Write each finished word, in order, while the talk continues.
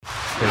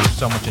there's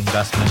so much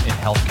investment in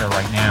healthcare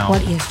right now.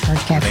 What is charge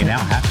capture? They now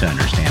have to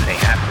understand they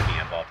have to be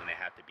involved and they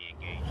have to be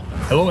engaged.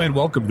 Hello and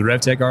welcome to the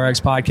RevTech RX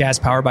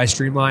podcast powered by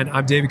Streamline.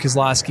 I'm David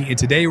Kozlowski, and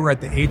today we're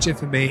at the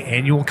HFMA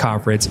annual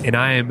conference, and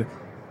I am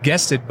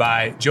guested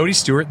by Jody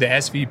Stewart, the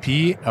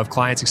SVP of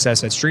Client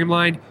Success at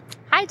Streamline.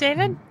 Hi,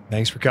 David.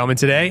 Thanks for coming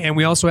today. And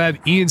we also have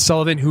Ian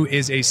Sullivan, who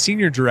is a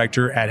Senior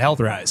Director at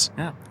HealthRise.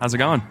 Yeah, how's it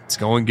going? It's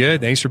going good.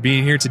 Thanks for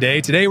being here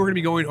today. Today, we're going to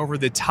be going over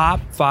the top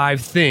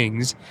 5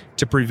 things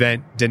to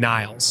prevent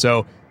denials.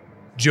 So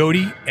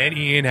Jody and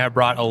Ian have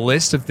brought a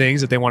list of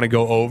things that they want to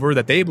go over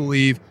that they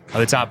believe are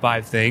the top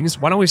 5 things.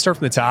 Why don't we start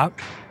from the top?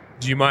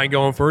 Do you mind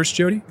going first,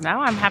 Jody?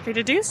 No, I'm happy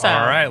to do so.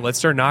 All right, let's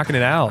start knocking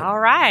it out. All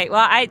right.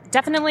 Well, I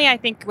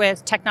think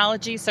with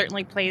technology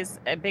certainly plays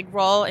a big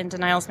role in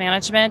denials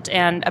management,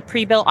 and a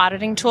pre-bill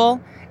auditing tool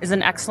is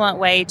an excellent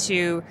way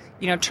to,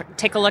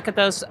 take a look at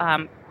those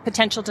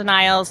potential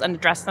denials and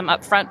address them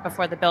up front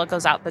before the bill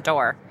goes out the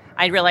door.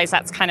 I realize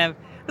that's kind of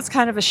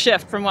a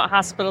shift from what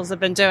hospitals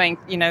have been doing.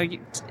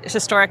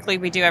 Historically,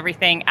 we do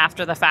everything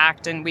after the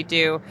fact, and we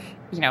do,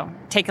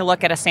 take a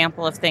look at a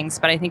sample of things.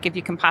 But I think if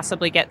you can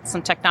possibly get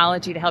some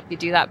technology to help you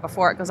do that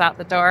before it goes out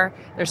the door,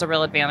 there's a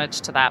real advantage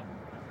to that.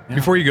 Yeah.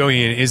 Before you go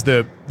in, is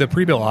the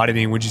pre-bill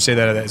auditing, would you say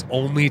that is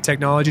only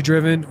technology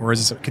driven, or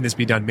can this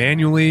be done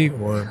manually,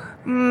 or?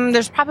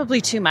 There's probably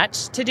too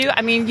much to do.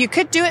 I mean, you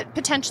could do it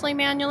potentially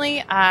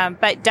manually,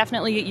 but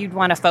definitely you'd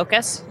want to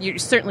focus. You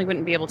certainly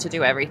wouldn't be able to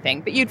do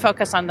everything, but you'd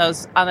focus on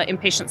those, on the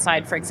inpatient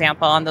side, for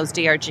example, on those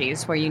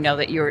DRGs where you know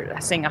that you're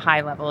seeing a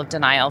high level of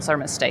denials or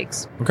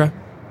mistakes. Okay.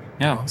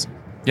 Yeah. Awesome.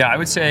 Yeah, I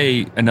would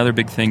say another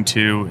big thing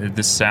too,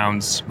 this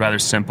sounds rather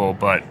simple,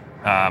 but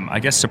I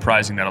guess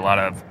surprising that a lot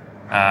of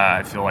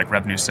I feel like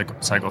revenue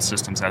cycle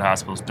systems at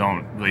hospitals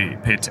don't really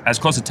pay as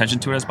close attention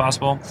to it as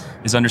possible,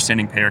 is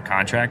understanding payer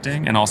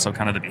contracting and also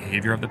kind of the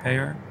behavior of the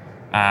payer.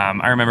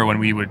 I remember when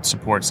we would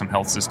support some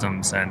health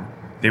systems and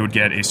they would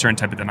get a certain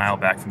type of denial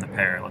back from the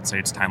payer. Let's say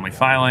it's timely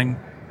filing.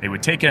 They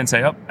would take it and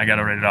say, oh, I got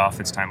to write it off.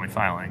 It's timely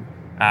filing.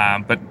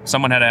 But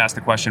someone had to ask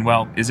the question,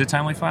 well, is it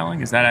timely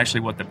filing? Is that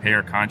actually what the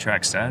payer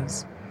contract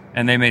says?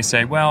 And they may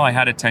say, well, I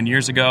had it 10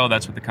 years ago.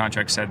 That's what the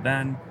contract said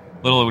then.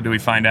 Little do we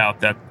find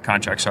out that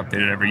contracts are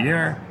updated every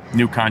year.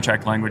 New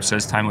contract language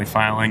says timely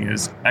filing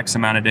is X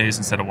amount of days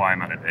instead of Y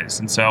amount of days.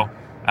 And so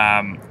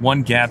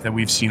one gap that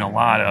we've seen a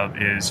lot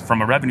of is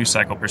from a revenue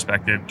cycle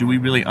perspective, do we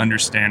really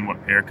understand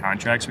what payer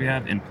contracts we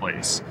have in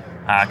place?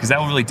 Because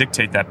that will really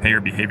dictate that payer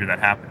behavior that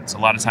happens. A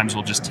lot of times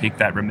we'll just take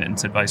that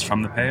remittance advice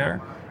from the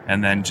payer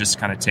and then just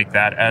kind of take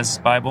that as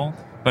Bible.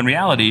 But in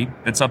reality,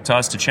 it's up to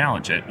us to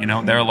challenge it.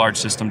 They're a large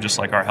system just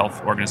like our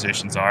health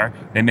organizations are.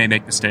 They may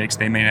make mistakes.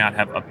 They may not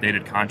have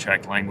updated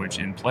contract language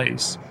in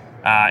place.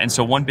 And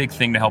so one big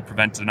thing to help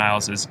prevent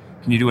denials is,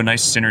 can you do a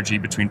nice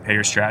synergy between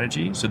payer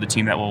strategy, so the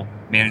team that will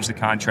manage the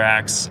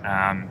contracts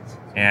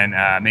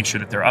and make sure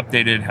that they're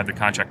updated, have the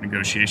contract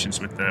negotiations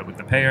with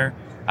the payer,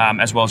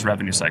 as well as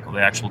revenue cycle, the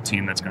actual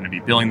team that's going to be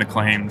billing the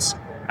claims,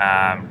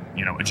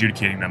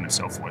 adjudicating them and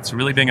so forth. So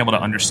really being able to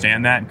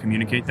understand that and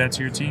communicate that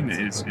to your team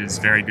is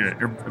very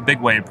good, or a big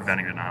way of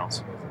preventing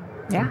denials.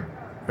 Yeah.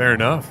 Fair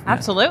enough.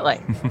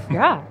 Absolutely.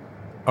 Yeah.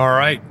 All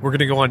right. We're going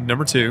to go on to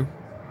number 2.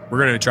 We're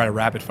going to try to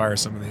rapid fire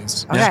some of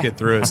these. Okay. Just get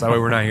through it. So that way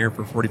we're not here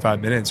for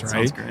 45 minutes, right?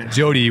 Sounds great.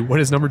 Jody, what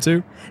is number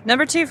 2?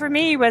 Number 2 for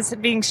me was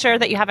being sure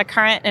that you have a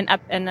current and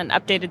an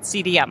updated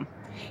CDM.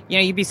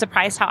 You'd be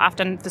surprised how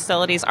often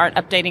facilities aren't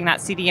updating that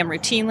CDM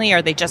routinely,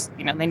 or they just,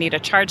 they need a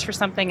charge for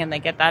something and they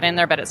get that in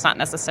there, but it's not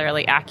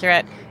necessarily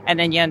accurate. And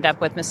then you end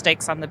up with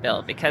mistakes on the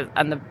bill because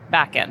on the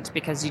back end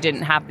because you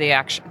didn't have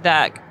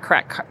the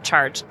correct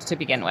charge to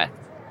begin with.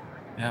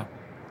 Yeah.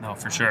 No,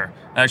 for sure.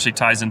 It actually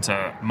ties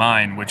into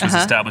mine, which was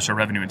establish a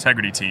revenue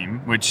integrity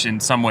team, which in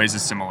some ways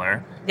is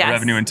similar. Yes. The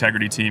revenue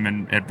integrity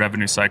team at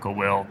Revenue Cycle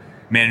will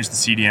manage the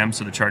CDM,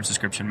 so the charge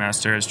description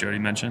master, as Jody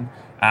mentioned.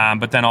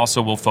 But then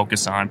also we'll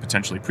focus on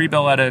potentially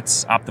pre-bill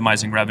edits,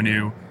 optimizing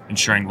revenue,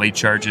 ensuring late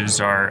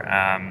charges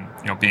are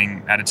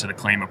being added to the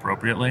claim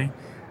appropriately.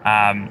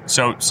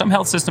 So some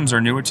health systems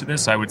are newer to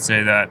this. I would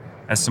say that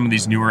as some of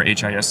these newer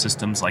HIS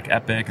systems like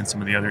Epic and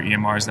some of the other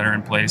EMRs that are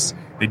in place,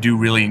 they do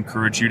really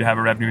encourage you to have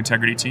a revenue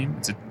integrity team.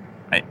 It's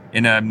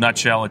in a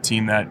nutshell, a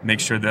team that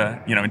makes sure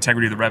the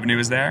integrity of the revenue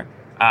is there.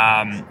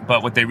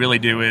 But what they really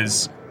do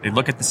is they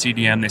look at the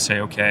CDM, they say,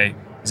 okay,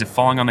 is it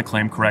falling on the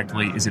claim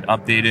correctly? Is it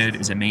updated?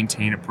 Is it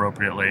maintained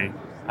appropriately?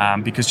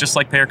 Because just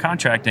like payer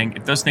contracting,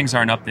 if those things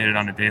aren't updated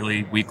on a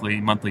daily, weekly,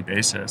 monthly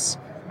basis,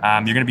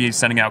 you're going to be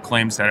sending out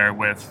claims that are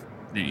with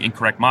the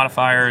incorrect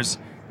modifiers,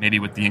 maybe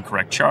with the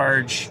incorrect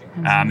charge,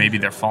 maybe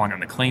they're falling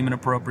on the claim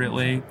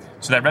inappropriately.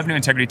 So that revenue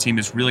integrity team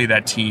is really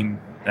that team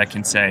that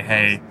can say,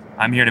 hey,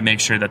 I'm here to make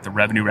sure that the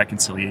revenue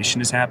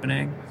reconciliation is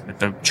happening, that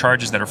the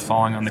charges that are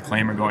falling on the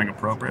claim are going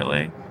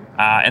appropriately,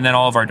 and then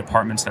all of our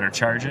departments that are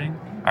charging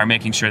are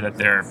making sure that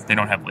they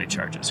don't have late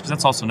charges. Because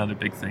that's also another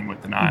big thing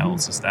with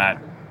denials is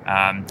that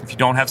if you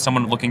don't have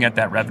someone looking at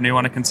that revenue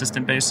on a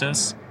consistent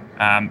basis,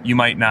 you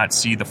might not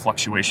see the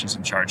fluctuations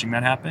in charging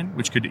that happen,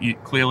 which could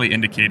clearly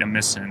indicate a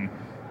miss in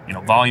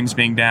volumes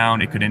being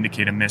down. It could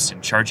indicate a miss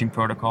in charging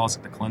protocols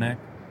at the clinic.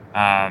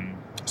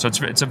 So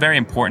it's a very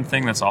important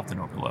thing that's often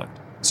overlooked.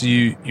 So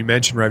you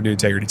mentioned revenue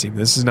integrity team.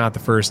 This is not the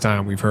first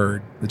time we've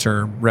heard the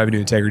term revenue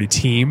integrity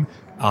team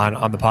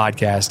on the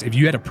podcast. If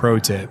you had a pro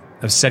tip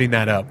of setting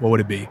that up, what would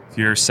it be? If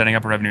you're setting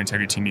up a revenue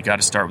integrity team, you got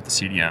to start with the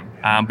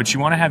CDM. But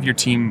you want to have your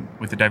team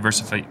with a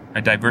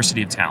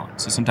diversity of talent.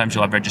 So sometimes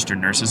you'll have registered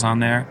nurses on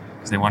there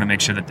because they want to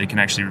make sure that they can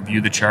actually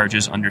review the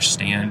charges,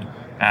 understand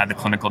the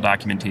clinical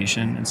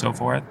documentation, and so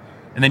forth.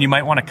 And then you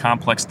might want a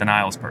complex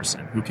denials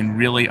person who can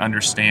really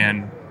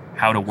understand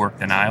how to work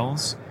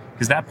denials.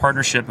 Because that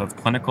partnership of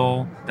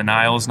clinical,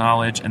 denials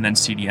knowledge, and then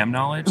CDM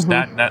knowledge,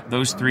 that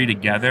those three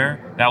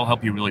together, that will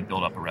help you really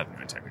build up a revenue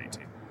integrity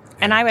team.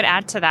 And I would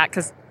add to that,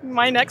 because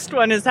my next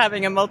one is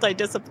having a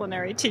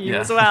multidisciplinary team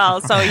as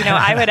well. So,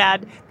 I would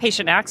add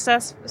patient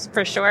access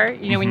for sure.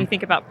 When you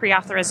think about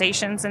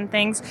pre-authorizations and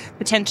things,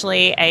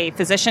 potentially a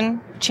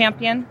physician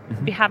champion,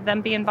 have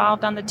them be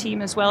involved on the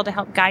team as well to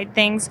help guide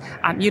things,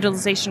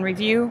 utilization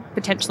review,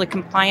 potentially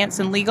compliance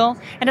and legal.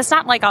 And it's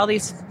not like all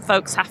these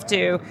folks have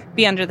to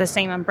be under the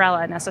same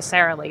umbrella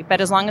necessarily, but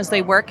as long as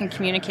they work and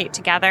communicate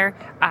together,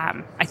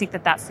 I think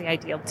that's the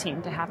ideal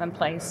team to have in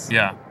place.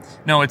 Yeah.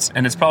 No, it's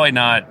probably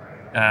not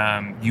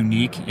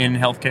unique in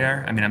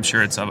healthcare. I mean, I'm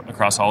sure it's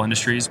across all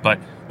industries, but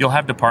you'll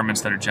have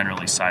departments that are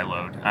generally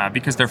siloed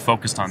because they're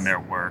focused on their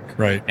work.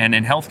 Right. And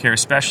in healthcare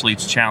especially,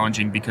 it's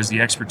challenging because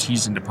the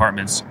expertise in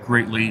departments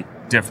greatly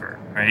differ,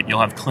 right?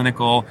 You'll have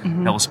clinical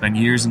that will spend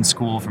years in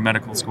school for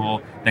medical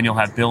school. Then you'll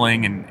have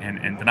billing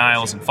and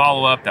denials and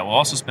follow-up that will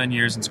also spend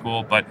years in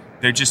school, but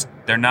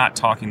they're not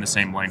talking the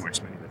same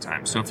language many of the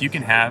time. So if you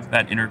can have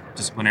that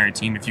interdisciplinary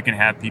team, if you can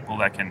have people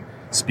that can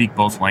speak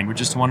both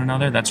languages to one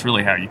another, that's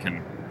really how you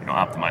can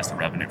optimize the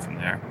revenue from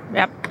there.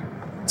 Yep.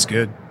 That's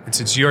good. And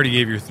since you already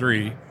gave your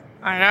three,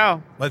 I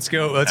know. let's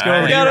go over Go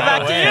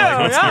back to you.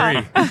 What's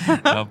three?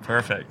 Oh,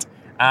 perfect.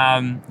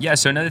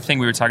 So another thing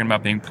we were talking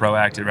about being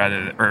proactive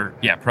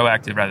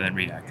rather than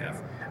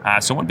reactive.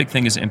 So one big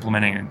thing is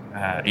implementing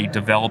a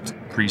developed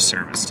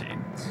pre-service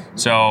team.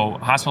 So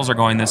hospitals are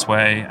going this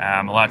way.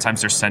 A lot of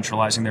times they're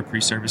centralizing their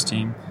pre-service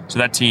team. So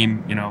that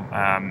team,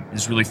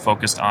 is really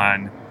focused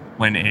on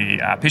when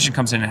a patient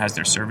comes in and has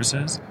their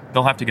services,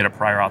 they'll have to get a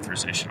prior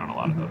authorization on a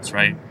lot of those,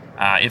 right?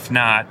 If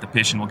not, the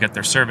patient will get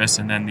their service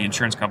and then the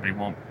insurance company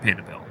won't pay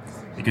the bill.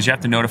 Because you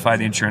have to notify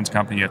the insurance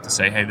company, you have to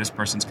say, hey, this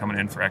person's coming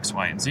in for X,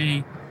 Y, and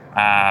Z,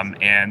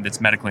 and it's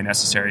medically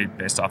necessary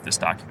based off this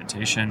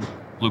documentation.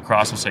 Blue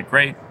Cross will say,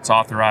 great, it's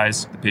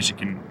authorized, the patient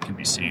can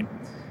be seen.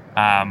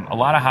 A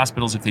lot of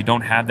hospitals, if they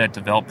don't have that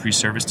developed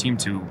pre-service team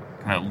to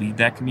kind of lead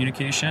that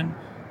communication,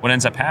 what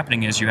ends up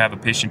happening is you have a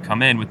patient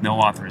come in with no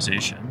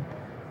authorization.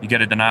 You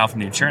get a denial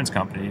from the insurance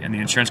company, and the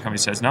insurance company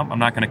says, nope, I'm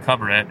not going to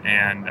cover it,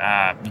 and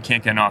you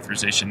can't get an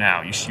authorization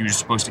now. You're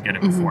supposed to get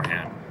it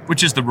beforehand,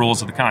 which is the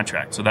rules of the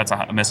contract. So that's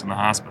a miss in the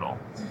hospital.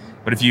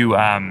 But if you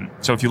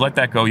let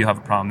that go, you'll have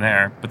a problem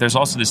there. But there's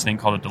also this thing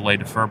called a delay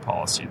defer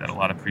policy that a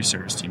lot of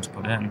pre-service teams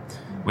put in,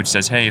 which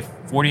says, hey, if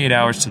 48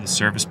 hours to the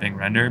service being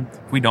rendered,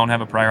 if we don't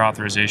have a prior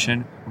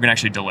authorization, we're going to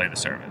actually delay the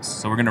service.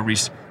 So we're going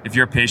to if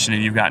you're a patient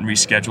and you've gotten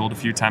rescheduled a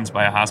few times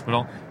by a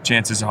hospital,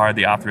 chances are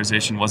the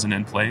authorization wasn't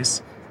in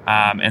place.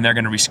 And they're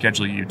going to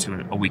reschedule you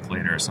to a week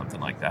later or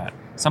something like that.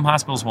 Some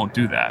hospitals won't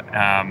do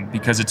that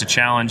because it's a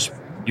challenge.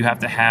 You have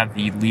to have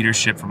the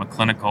leadership from a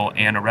clinical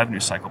and a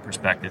revenue cycle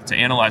perspective to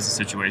analyze the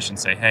situation,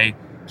 say, hey,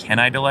 can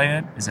I delay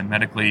it? Is it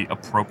medically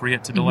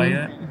appropriate to delay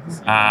it?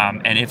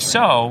 And if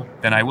so,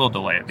 then I will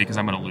delay it because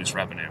I'm going to lose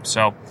revenue.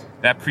 So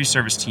that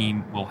pre-service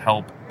team will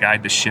help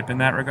guide the ship in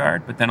that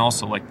regard, but then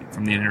also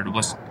from the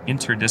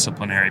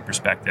interdisciplinary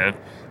perspective,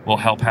 will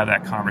help have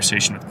that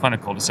conversation with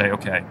clinical to say,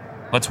 okay,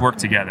 let's work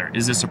together.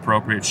 Is this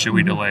appropriate? Should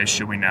we delay?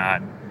 Should we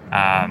not?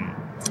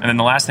 And then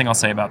the last thing I'll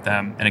say about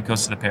them, and it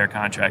goes to the payer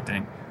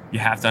contracting, you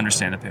have to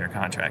understand the payer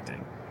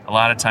contracting. A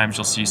lot of times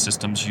you'll see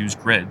systems use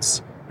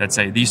grids that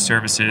say these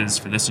services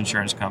for this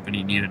insurance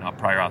company need a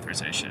prior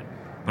authorization,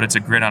 but it's a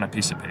grid on a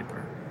piece of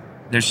paper.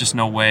 There's just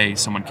no way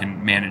someone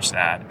can manage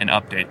that and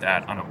update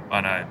that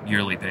on a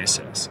yearly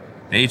basis.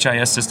 The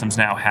HIS systems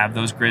now have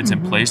those grids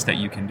in place that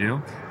you can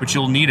do, but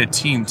you'll need a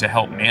team to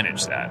help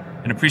manage that.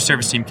 And a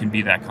pre-service team can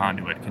be that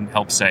conduit, can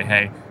help say,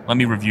 hey, let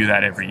me review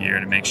that every year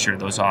to make sure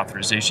those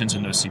authorizations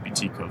and those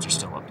CPT codes are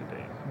still up to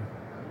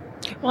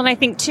date. Well, and I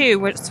think, too,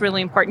 what's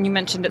really important, you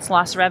mentioned it's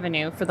lost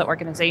revenue for the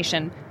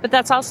organization, but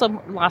that's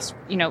also lost,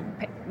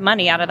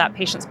 money out of that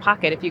patient's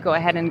pocket if you go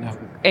ahead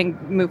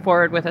and move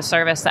forward with a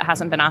service that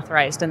hasn't been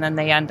authorized and then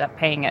they end up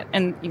paying it.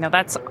 And,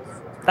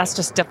 that's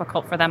just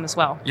difficult for them as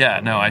well. Yeah,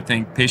 no, I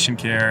think patient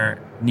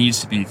care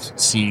needs to be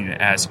seen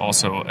as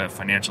also a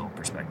financial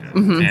perspective.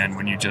 And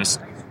when you just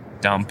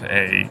dump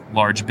a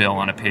large bill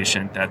on a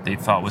patient that they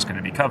thought was going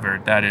to be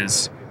covered, that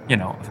is,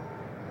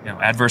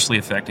 adversely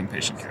affecting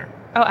patient care.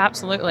 Oh,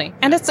 absolutely.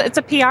 And it's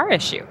a PR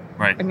issue.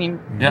 Right. I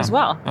mean, as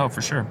well. Oh,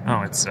 for sure.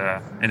 No, it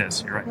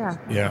is. You're right.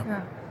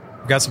 Yeah.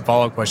 I've got some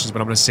follow-up questions, but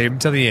I'm going to save them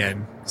till the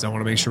end because I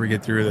want to make sure we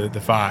get through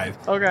the five.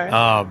 Okay.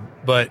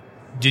 But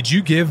Did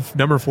you give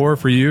number 4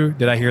 for you?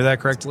 Did I hear that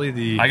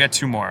correctly? I got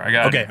 2 more. I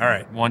got Okay, all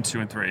right. 1, 2,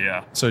 and 3.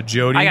 Yeah. So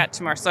Jody, I got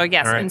 2 more. So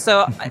yes, All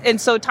right. and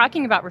so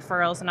talking about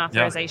referrals and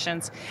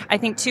authorizations, I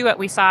think too what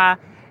we saw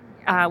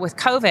with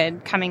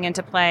COVID coming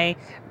into play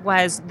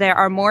was there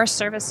are more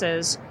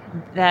services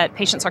that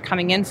patients are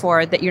coming in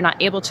for that you're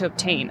not able to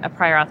obtain a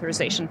prior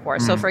authorization for.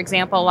 So, for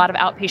example, a lot of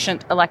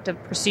outpatient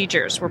elective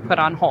procedures were put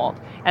on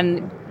hold,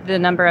 and the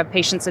number of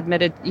patients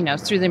admitted,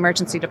 through the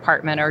emergency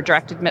department or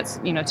direct admits,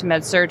 to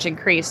med-surg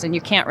increased, and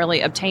you can't really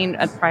obtain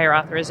a prior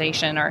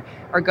authorization or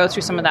go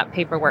through some of that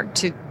paperwork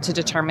to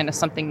determine if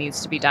something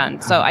needs to be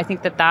done. So I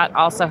think that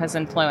also has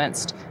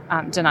influenced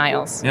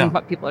denials and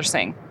what people are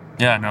saying.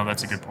 Yeah, no,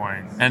 that's a good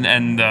point.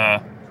 And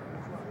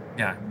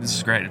yeah, this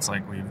is great. It's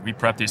like we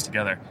prep these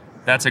together.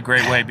 That's a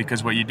great way,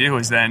 because what you do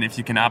is then if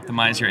you can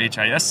optimize your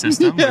HIS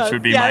system, which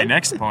would be my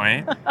next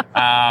point,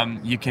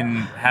 you can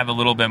have a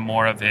little bit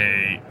more of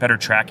a better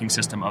tracking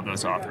system of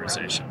those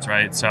authorizations,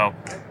 right? So,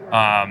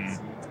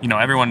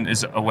 everyone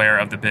is aware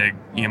of the big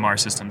EMR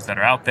systems that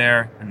are out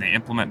there and they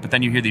implement, but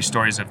then you hear these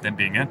stories of them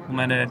being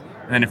implemented,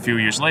 and then a few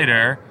years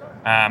later,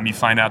 you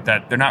find out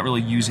that they're not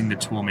really using the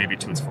tool maybe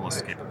to its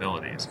fullest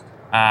capabilities.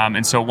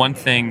 And so one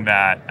thing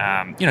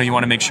that, you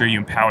want to make sure you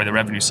empower the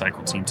revenue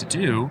cycle team to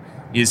do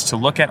is to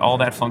look at all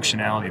that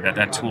functionality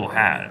that tool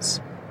has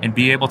and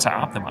be able to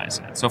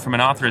optimize it. So from an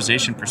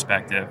authorization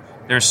perspective,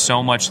 there's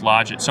so much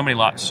logic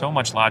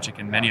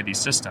in many of these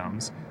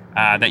systems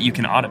that you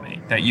can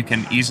automate, that you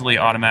can easily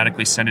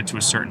automatically send it to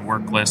a certain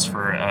work list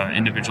for an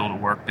individual to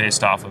work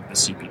based off of the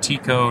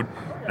CPT code,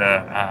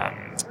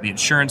 the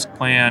insurance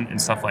plan,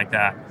 and stuff like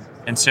that.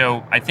 And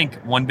so I think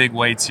one big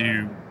way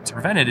to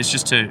prevent it is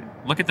just to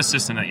look at the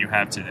system that you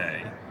have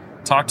today,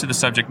 talk to the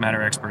subject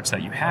matter experts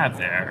that you have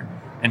there,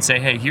 and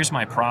say, hey, here's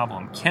my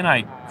problem. Can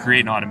I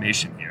create an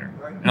automation here?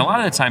 And a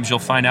lot of the times you'll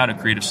find out a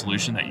creative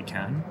solution that you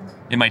can.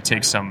 It might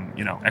take some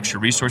extra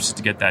resources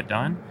to get that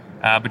done,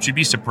 but you'd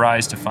be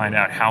surprised to find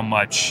out how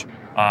much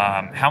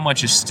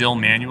is still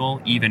manual,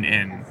 even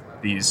in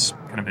these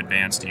kind of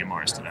advanced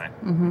EMRs today.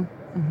 Mm-hmm.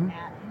 Mm-hmm.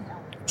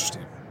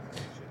 Interesting.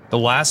 The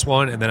last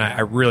one, and then I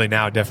really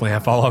now definitely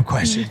have follow-up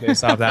questions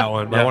based off that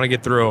one, but I want to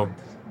get through them.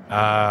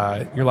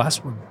 Your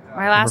last one.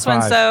 My last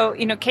one. So,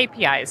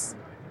 KPIs,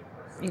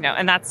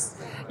 and that's,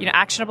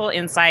 actionable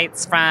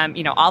insights from,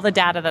 all the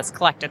data that's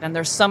collected. And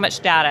there's so much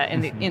data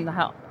in the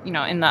health,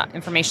 in the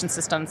information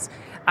systems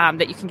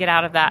that you can get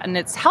out of that. And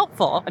it's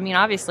helpful,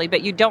 obviously, but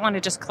you don't want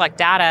to just collect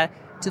data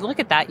to look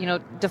at that,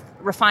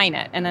 refine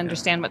it and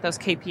understand what those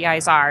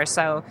KPIs are.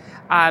 So,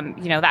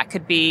 that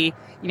could be,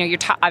 your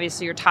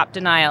top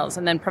denials,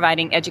 and then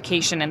providing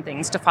education and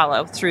things to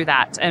follow through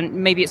that. And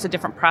maybe it's a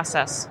different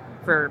process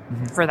for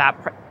that,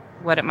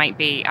 what it might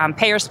be.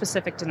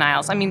 Payer-specific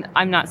denials.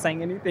 I'm not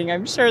saying anything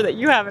I'm sure that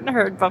you haven't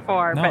heard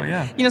before,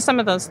 some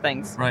of those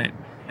things. Right.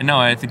 And no,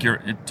 I think you're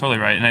totally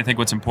right. And I think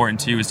what's important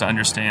too is to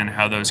understand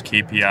how those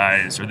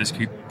KPIs or these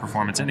key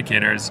performance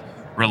indicators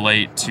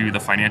relate to the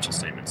financial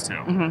statements too,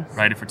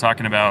 right? If we're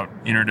talking about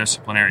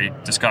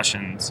interdisciplinary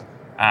discussions,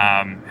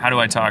 how do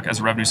I talk as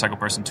a revenue cycle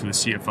person to a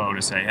CFO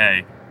to say,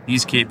 hey,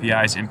 these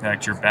KPIs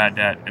impact your bad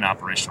debt and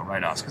operational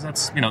write-offs? Because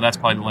that's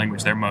probably the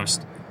language they're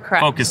most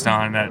focused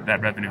on,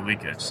 that revenue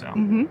leakage. So,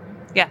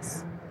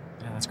 yes.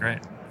 Yeah, that's great.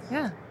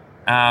 Yeah.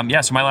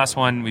 So my last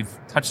one, we've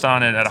touched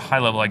on it at a high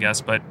level, I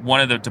guess, but one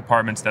of the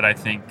departments that I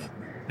think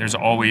there's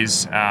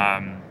always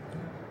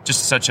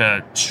just such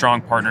a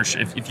strong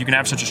partnership. If you can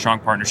have such a strong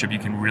partnership, you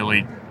can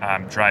really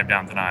drive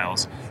down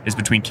denials, is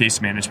between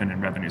case management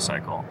and revenue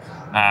cycle.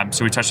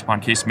 So we touched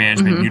upon case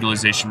management,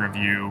 utilization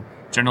review,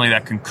 generally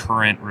that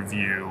concurrent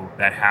review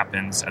that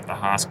happens at the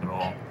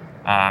hospital.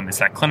 It's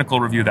that clinical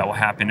review that will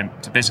happen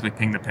to basically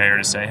ping the payer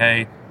to say,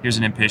 hey, here's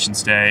an inpatient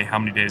stay, how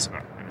many days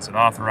is it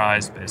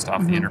authorized based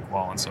off the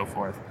interqual and so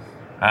forth.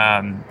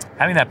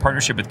 Having that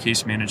partnership with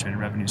case management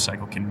and revenue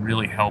cycle can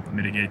really help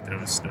mitigate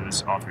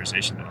those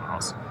authorization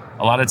denials.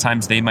 A lot of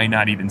times they might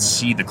not even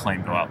see the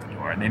claim go out the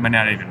door, and they might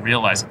not even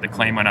realize that the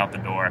claim went out the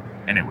door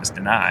and it was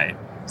denied.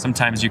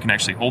 Sometimes you can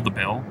actually hold the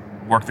bill,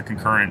 work the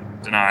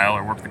concurrent denial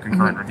or work the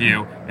concurrent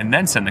review, and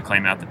then send the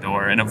claim out the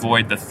door and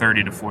avoid the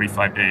 30 to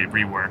 45 day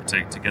rework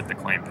to get the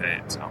claim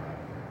paid.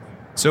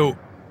 So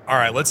all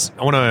right,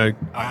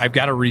 I've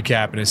got to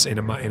recap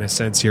in a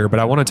sense here, but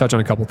I want to touch on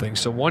a couple things.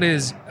 So one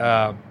is,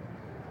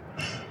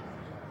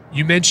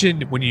 you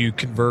mentioned when you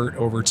convert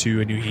over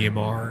to a new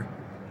EMR,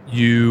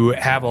 you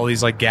have all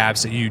these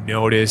gaps that you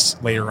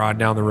notice later on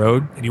down the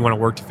road, and you want to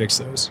work to fix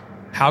those.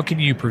 How can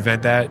you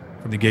prevent that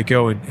from the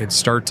get-go and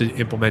start to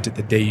implement it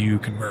the day you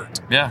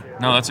convert? Yeah,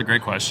 no, that's a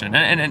great question.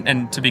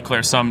 And to be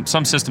clear, some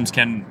systems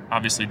can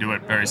obviously do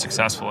it very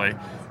successfully.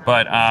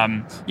 But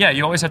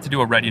you always have to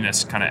do a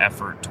readiness kind of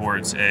effort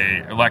towards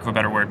a lack of a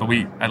better word, but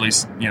we, at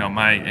least,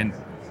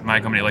 my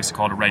company likes to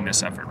call it a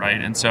readiness effort,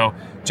 right? And so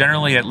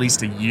generally at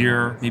least a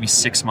year, maybe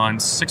 6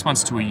 months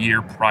to a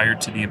year prior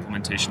to the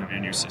implementation of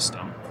your new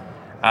system.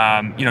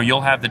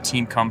 You'll have the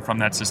team come from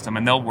that system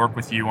and they'll work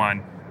with you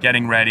on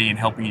getting ready and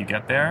helping you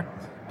get there.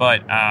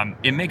 But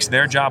it makes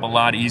their job a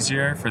lot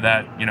easier for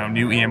that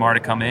new EMR to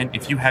come in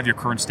if you have your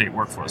current state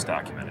workflows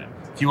documented.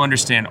 if you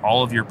understand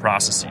all of your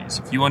processes,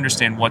 if you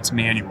understand what's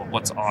manual,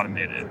 what's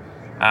automated,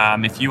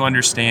 if you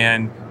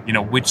understand,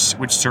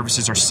 which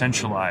services are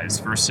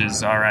centralized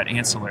versus are at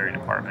ancillary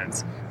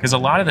departments. Because a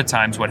lot of the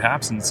times what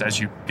happens as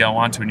you go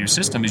onto a new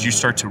system is you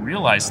start to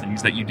realize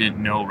things that you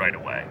didn't know right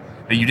away.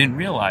 That you didn't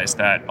realize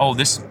that,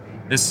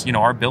 this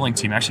our billing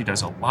team actually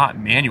does a lot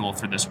manual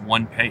for this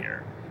one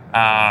payer.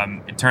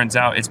 It turns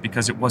out it's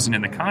because it wasn't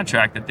in the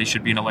contract that they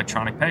should be an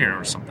electronic payer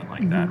or something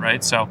like that,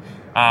 right? So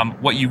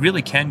what you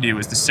really can do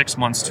is the 6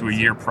 months to a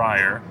year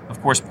prior,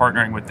 of course,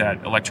 partnering with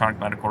that electronic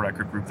medical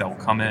record group that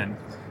will come in,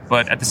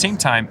 but at the same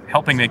time,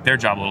 helping make their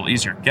job a little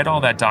easier. Get all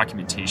that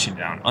documentation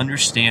down,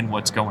 understand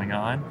what's going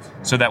on,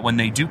 so that when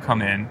they do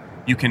come in,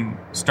 you can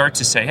start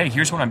to say, hey,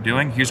 here's what I'm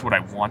doing, here's what I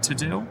want to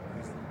do,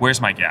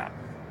 where's my gap?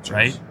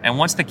 Right? And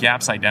once the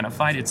gap's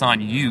identified, it's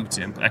on you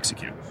to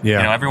execute.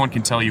 Yeah. Everyone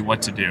can tell you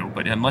what to do,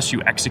 but unless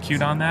you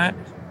execute on that,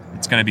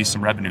 it's going to be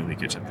some revenue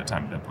leakage at the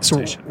time of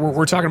implementation. So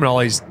we're talking about all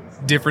these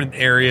different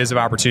areas of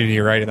opportunity,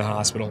 right, in the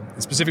hospital.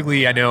 And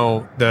specifically, I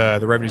know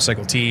the revenue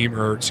cycle team,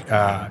 or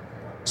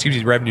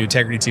the revenue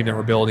integrity team that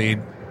we're building.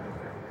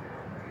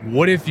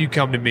 What if you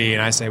come to me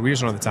and I say, we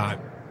just don't have the time?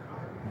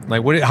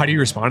 Like, how do you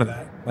respond to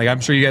that? Like,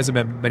 I'm sure you guys have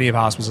met many of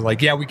hospitals that are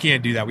like, yeah, we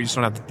can't do that. We just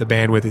don't have the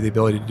bandwidth or the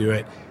ability to do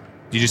it.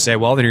 Do you just say,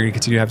 well, then you're going to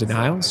continue to have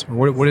denials?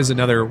 Or what is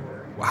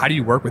how do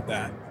you work with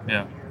that?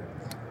 Yeah.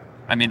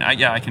 I mean,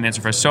 I can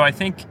answer first. So I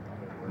think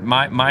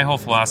my whole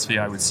philosophy,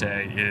 I would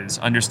say, is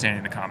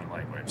understanding the common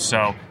language.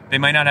 So they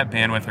might not have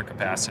bandwidth or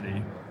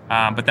capacity,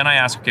 but then I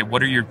ask, okay,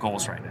 what are your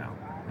goals right now?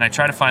 And I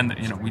try to find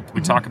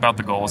we talk about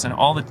the goals, and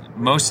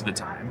most of the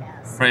time,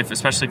 right,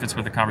 especially if it's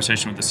with a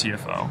conversation with the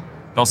CFO,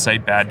 they'll say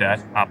bad debt,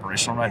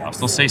 operational write-offs.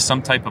 They'll say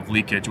some type of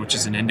leakage, which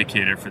is an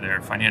indicator for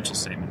their financial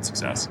statement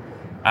success.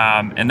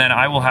 And then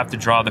I will have to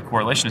draw the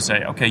correlation to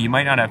say, okay, you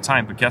might not have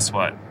time, but guess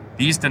what?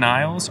 These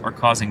denials are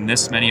causing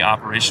this many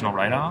operational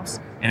write-offs,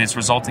 and it's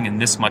resulting in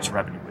this much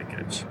revenue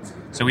leakage.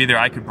 So either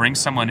I could bring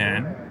someone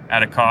in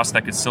at a cost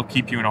that could still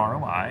keep you an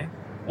ROI,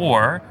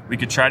 or we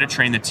could try to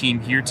train the team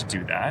here to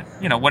do that,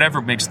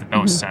 whatever makes the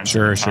most sense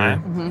at the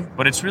time.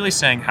 But it's really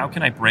saying, how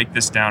can I break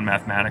this down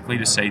mathematically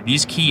to say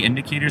these key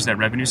indicators that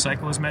revenue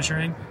cycle is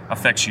measuring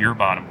affects your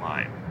bottom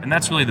line? And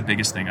that's really the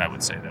biggest thing I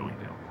would say that we do.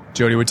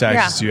 Jody, what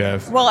tactics do you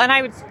have? Well, and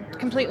I would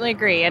completely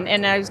agree.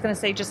 And I was going to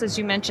say, just as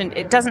you mentioned,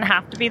 it doesn't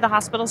have to be the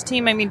hospital's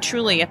team. I mean,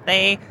 truly, if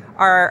they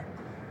are,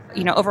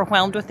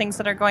 overwhelmed with things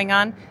that are going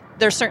on,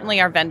 there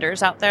certainly are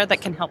vendors out there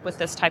that can help with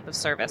this type of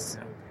service,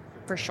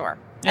 for sure.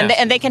 Yes.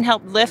 And they can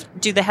help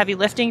do the heavy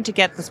lifting to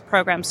get this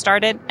program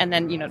started, and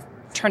then,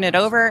 turn it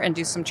over and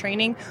do some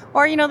training.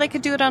 Or, they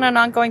could do it on an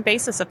ongoing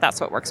basis if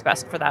that's what works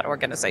best for that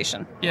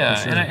organization. Yeah,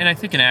 sure. and I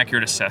think an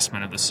accurate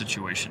assessment of the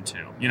situation,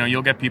 too.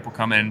 You'll get people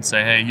come in and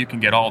say, hey, you can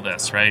get all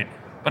this, right?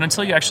 But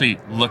until you actually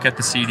look at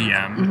the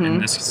CDM,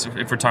 and this, if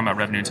we're talking about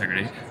revenue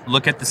integrity,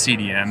 look at the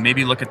CDM,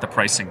 maybe look at the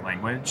pricing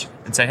language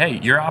and say, hey,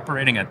 you're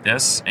operating at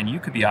this and you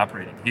could be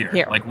operating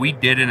here. Like, we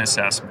did an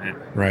assessment.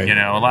 Right.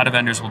 A lot of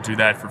vendors will do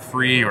that for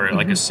free or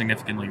like a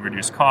significantly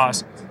reduced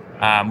cost.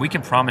 We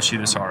can promise you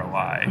this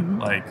ROI.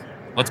 Like,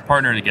 let's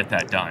partner to get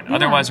that done. Yeah.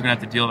 Otherwise, we're going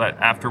to have to deal with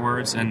that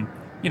afterwards. And,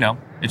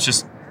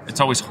 it's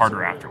always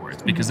harder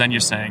afterwards because then you're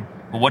saying,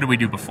 well, what did we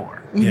do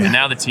before? Yeah. And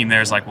now the team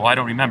there is like, well, I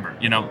don't remember.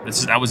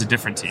 That was a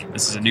different team.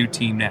 This is a new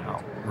team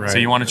now. Right. So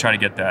you want to try to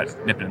get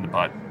that, nip it in the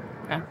bud.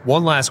 Okay.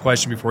 One last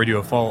question before we do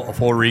a full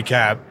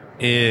recap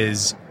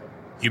is,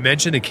 you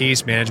mentioned the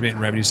case management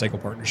and revenue cycle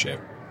partnership.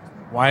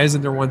 Why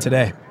isn't there one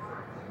today?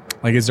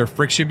 Like, is there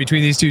friction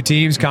between these two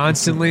teams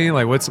constantly?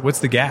 Like, what's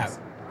the gap?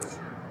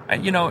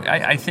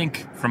 I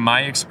think from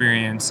my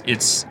experience,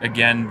 it's,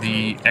 again,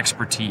 the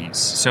expertise.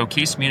 So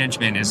case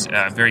management is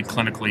a very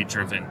clinically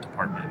driven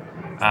department.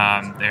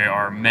 There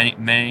are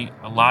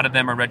a lot of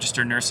them are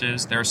registered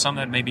nurses. There are some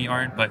that maybe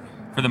aren't, but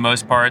for the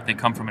most part, they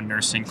come from a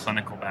nursing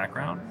clinical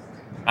background.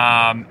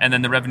 And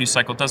then the revenue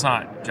cycle does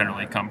not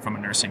generally come from a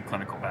nursing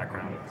clinical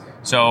background.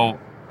 So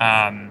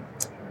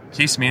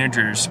case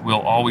managers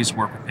will always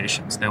work with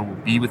patients. They will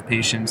be with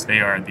patients. They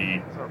are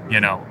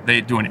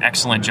they do an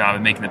excellent job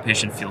at making the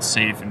patient feel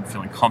safe and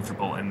feeling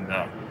comfortable in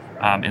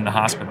the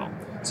hospital.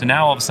 So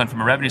now all of a sudden,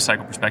 from a revenue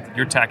cycle perspective,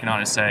 you're tacking on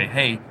to say,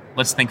 hey,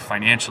 let's think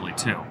financially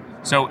too.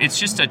 So it's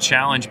just a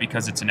challenge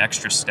because it's an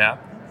extra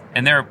step.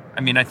 And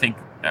I think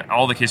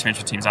all the case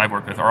management teams I've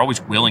worked with are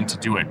always willing to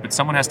do it, but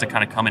someone has to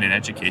kind of come in and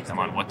educate them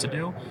on what to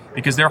do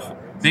because their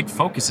big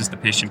focus is the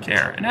patient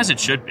care, and as it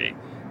should be.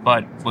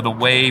 But with the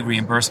way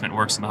reimbursement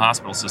works in the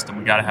hospital system,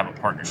 we got to have a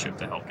partnership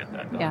to help get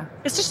that done. Yeah,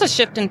 it's just a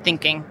shift in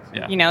thinking.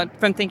 Yeah.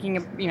 From thinking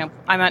of,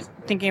 I'm not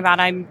thinking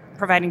about I'm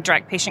providing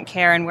direct patient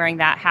care and wearing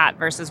that hat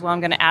versus, well, I'm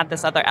going to add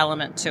this other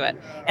element to it.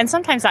 And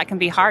sometimes that can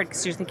be hard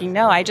because you're thinking,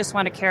 no, I just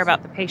want to care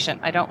about the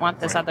patient. I don't want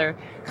this other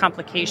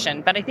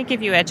complication. But I think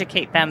if you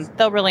educate them,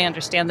 they'll really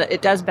understand that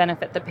it does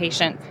benefit the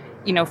patient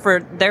for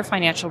their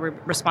financial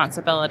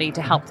responsibility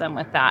to help them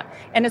with that.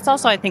 And it's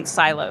also, I think,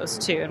 silos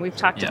too. And we've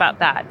talked about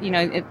that.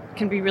 It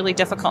can be really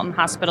difficult in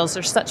hospitals.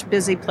 There's such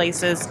busy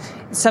places.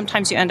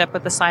 Sometimes you end up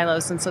with the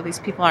silos. And so these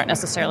people aren't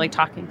necessarily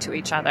talking to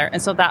each other.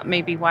 And so that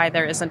may be why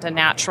there isn't a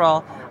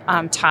natural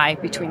tie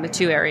between the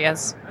two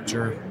areas.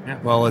 Sure. Yeah.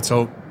 Well, let's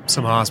hope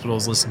some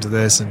hospitals listen to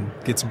this and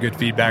get some good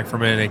feedback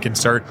from it and can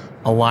start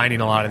aligning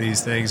a lot of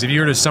these things. If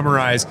you were to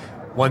summarize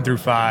 1 through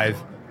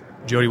 5,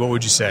 Jody, what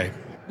would you say?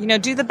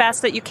 Do the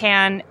best that you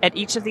can at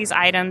each of these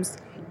items.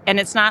 And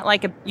it's not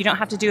like you don't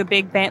have to do a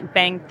big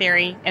bang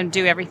theory and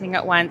do everything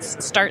at once.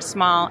 Start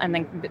small and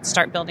then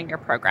start building your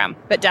program.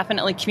 But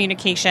definitely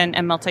communication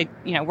and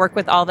work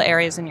with all the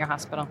areas in your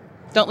hospital.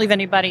 Don't leave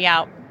anybody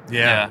out.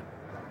 Yeah.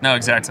 No,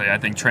 exactly. I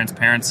think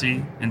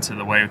transparency into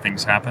the way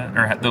things happen,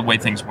 or the way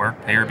things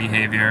work, payer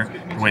behavior,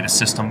 the way the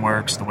system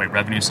works, the way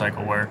revenue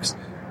cycle works,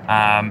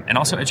 and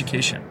also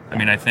education.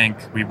 I think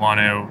we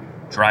want to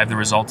drive the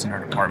results in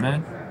our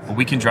department, but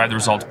we can drive the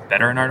results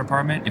better in our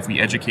department if we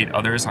educate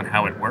others on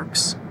how it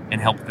works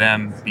and help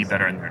them be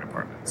better in their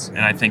departments. And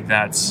I think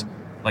that's,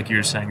 like you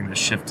were saying, the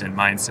shift in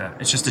mindset.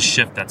 It's just a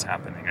shift that's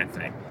happening, I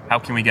think. How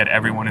can we get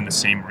everyone in the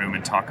same room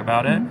and talk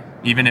about it?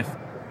 Even if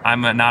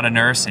I'm not a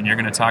nurse and you're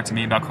going to talk to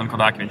me about clinical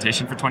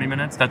documentation for 20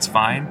 minutes, that's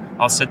fine.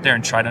 I'll sit there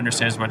and try to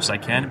understand as much as I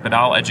can, but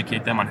I'll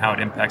educate them on how it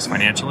impacts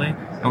financially,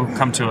 and we'll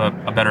come to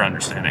a better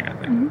understanding, I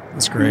think.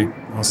 That's great.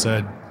 Well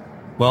said.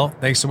 Well,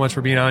 thanks so much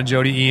for being on,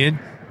 Jody, Ian.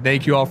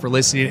 Thank you all for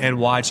listening and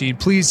watching.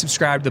 Please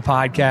subscribe to the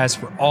podcast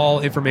for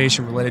all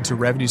information related to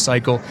revenue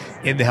cycle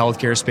in the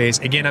healthcare space.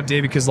 Again, I'm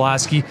David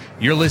Kozlowski.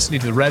 You're listening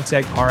to the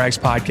RevTech RX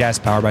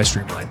podcast powered by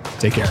Streamline.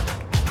 Take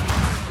care.